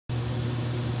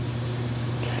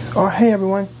Oh, hey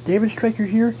everyone, David Straker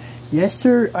here. Yes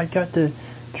sir, I got the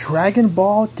Dragon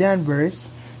Ball Danvers.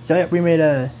 So yeah, we made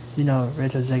a,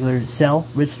 Rachel Zegler cell,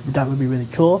 which that would be really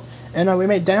cool. And we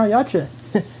made Daniel Yacha.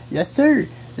 Yes sir,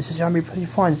 this is gonna be pretty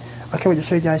fun. I can't wait to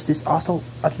show you guys this. Also,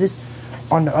 after this,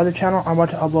 on the other channel, I'm about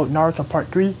to upload Naruto Part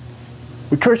 3.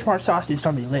 With Curse Smart Sauce, it's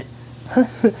gonna be lit.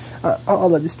 I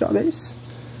love this comments.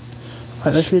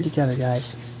 Alright, let's read it together,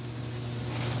 guys.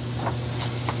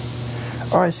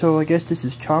 Alright, so I guess this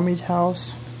is Kami's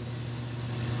house.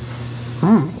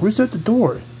 Who's at the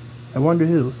door? I wonder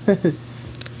who.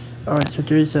 Alright, so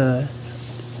there's a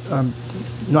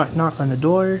knock on the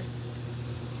door.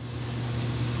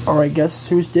 Alright, guess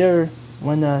who's there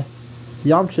when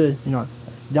Yamcha,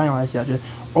 Daniel has Yamcha,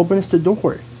 opens the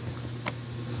door.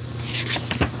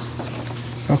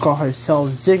 I'll call her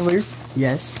Zegler,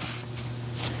 yes.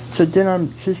 So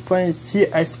then she explains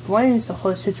the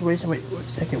whole situation. Wait a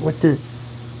second,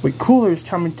 with Cooler is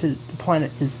coming to the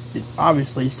planet, because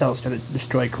obviously Cell's gonna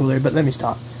destroy Cooler, but let me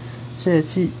stop. So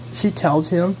she tells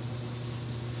him,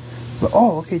 but,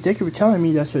 oh, okay, thank you for telling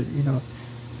me. That's what,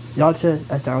 Yamcha,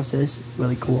 as Daniel says,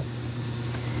 really cool.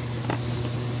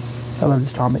 I love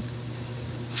this comic.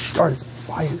 Start is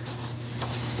fire.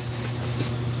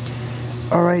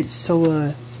 Alright,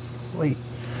 so, wait.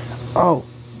 Oh,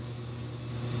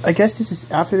 I guess this is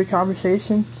after the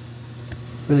conversation.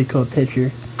 Really cool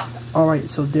picture. Alright,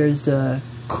 so there's a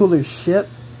Cooler ship.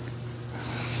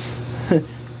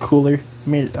 Cooler.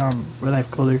 Made real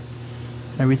life Cooler.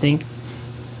 Everything.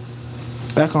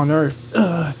 Back on Earth.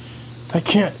 I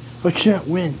can't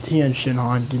win. Tien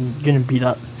Shinhan getting beat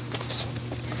up.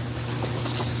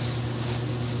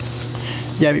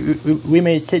 Yeah, we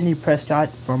made Sydney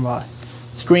Prescott from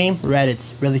Scream.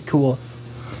 Reddit's really cool.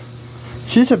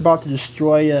 She's about to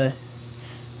destroy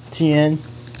Tien.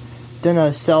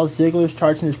 Then Cell Zegler's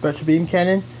charging the special beam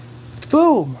cannon.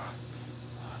 Boom!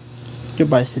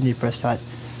 Goodbye, Sydney Prescott.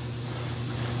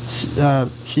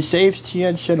 She saves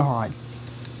Tien Shinhan.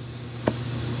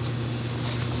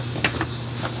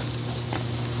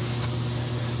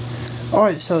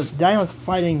 Alright, so Daniel's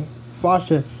fighting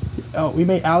Fasha. We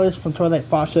made Alice from Twilight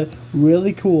Fasha.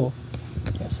 Really cool.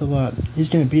 Yeah, so he's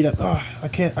gonna beat up. I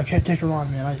can't take her on,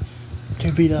 man. I'm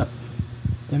too beat up.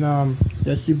 Then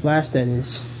let's do blast that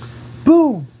is.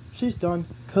 Boom! She's done.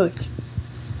 Cooked.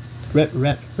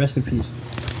 Rest in peace.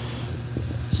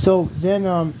 So then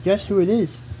guess who it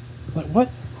is? Like,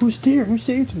 what? Who's there? Who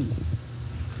saved me?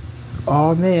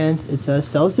 Oh man, it's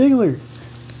Cell Zegler.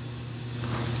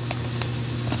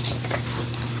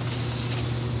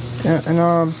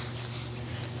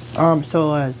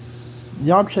 So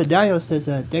Yamcha Daniel says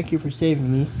thank you for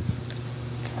saving me.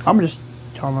 I'm just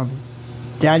calling him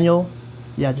Daniel.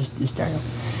 Yeah, just Daniel.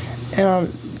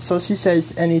 And so she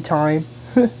says anytime.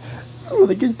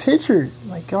 Really good picture.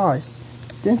 My gosh.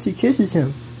 Then she kisses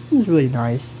him. It was really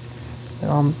nice.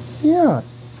 Yeah.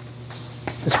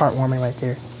 It's heartwarming right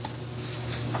there.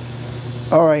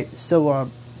 Alright, so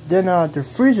then the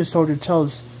Frieza soldier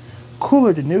tells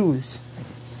Cooler the news.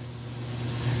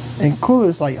 And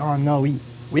Cooler's like, oh no,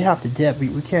 we have to dip.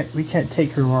 We can't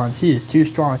take her on. She is too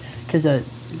strong. Cause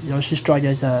she's strong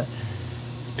as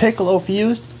Piccolo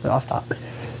fused. I'll stop.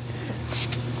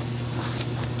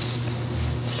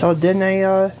 So then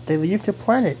they leave the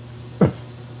planet.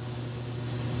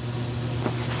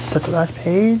 That's the last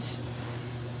page.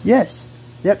 Yes.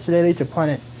 Yep. So they leave the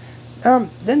planet.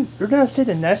 Then we're gonna say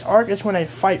the next arc is when they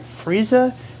fight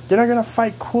Frieza. Then they're gonna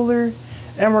fight Cooler,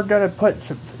 and we're gonna put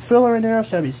some filler in there.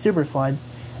 So that'll be super fun.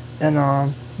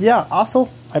 And yeah. Also,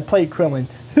 I played Krillin.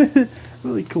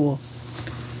 Really cool.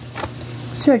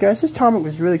 So yeah, guys, this comic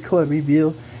was really cool to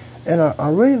review, and I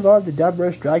really loved the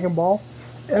Danvers Dragon Ball.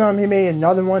 And he made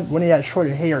another one when he had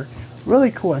shorter hair.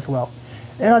 Really cool as well.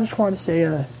 And I just wanted to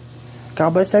say,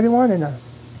 God bless everyone, and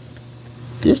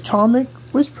this comic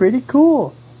was pretty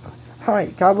cool.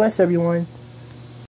 Alright, God bless everyone.